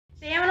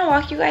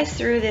walk you guys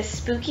through this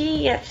spooky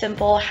yet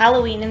simple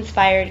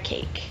Halloween-inspired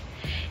cake.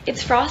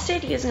 It's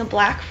frosted using a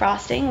black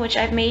frosting, which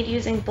I've made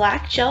using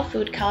black gel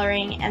food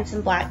coloring and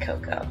some black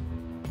cocoa.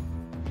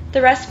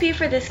 The recipe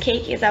for this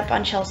cake is up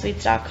on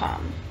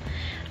Chelsweets.com.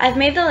 I've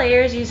made the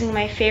layers using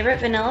my favorite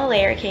vanilla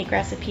layer cake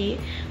recipe,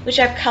 which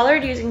I've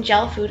colored using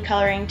gel food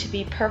coloring to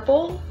be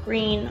purple,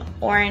 green,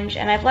 orange,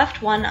 and I've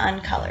left one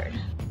uncolored.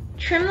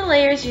 Trim the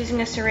layers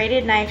using a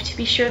serrated knife to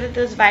be sure that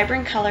those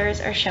vibrant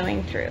colors are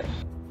showing through.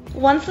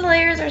 Once the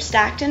layers are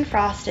stacked and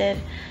frosted,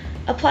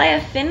 apply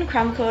a thin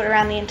crumb coat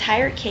around the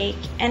entire cake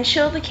and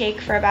chill the cake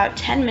for about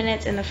 10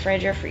 minutes in the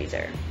fridge or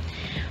freezer.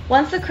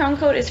 Once the crumb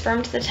coat is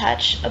firm to the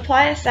touch,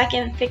 apply a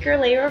second, thicker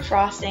layer of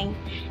frosting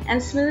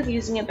and smooth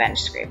using a bench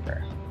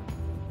scraper.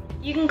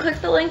 You can click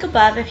the link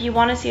above if you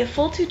want to see a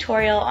full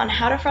tutorial on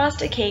how to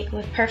frost a cake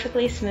with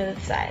perfectly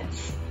smooth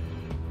sides.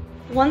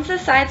 Once the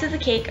sides of the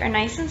cake are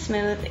nice and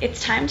smooth,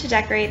 it's time to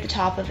decorate the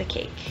top of the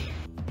cake.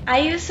 I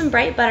used some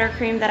bright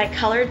buttercream that I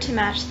colored to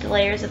match the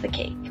layers of the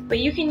cake, but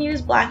you can use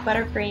black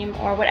buttercream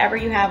or whatever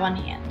you have on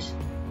hand.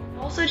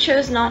 I also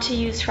chose not to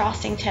use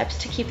frosting tips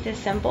to keep this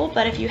simple,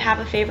 but if you have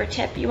a favorite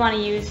tip you want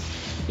to use,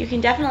 you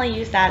can definitely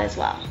use that as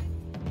well.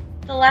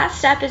 The last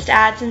step is to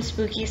add some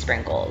spooky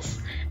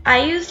sprinkles.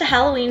 I used a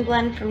Halloween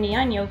blend from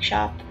Neon Yolk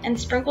Shop and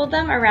sprinkled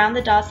them around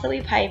the dots that we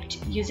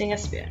piped using a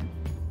spoon.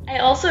 I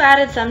also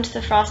added some to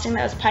the frosting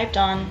that was piped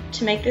on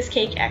to make this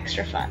cake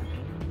extra fun.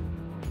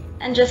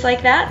 And just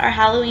like that, our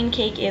Halloween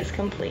cake is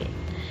complete.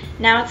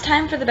 Now it's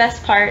time for the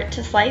best part,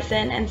 to slice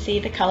in and see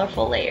the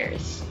colorful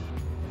layers.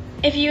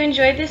 If you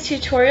enjoyed this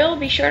tutorial,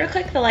 be sure to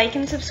click the like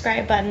and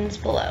subscribe buttons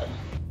below.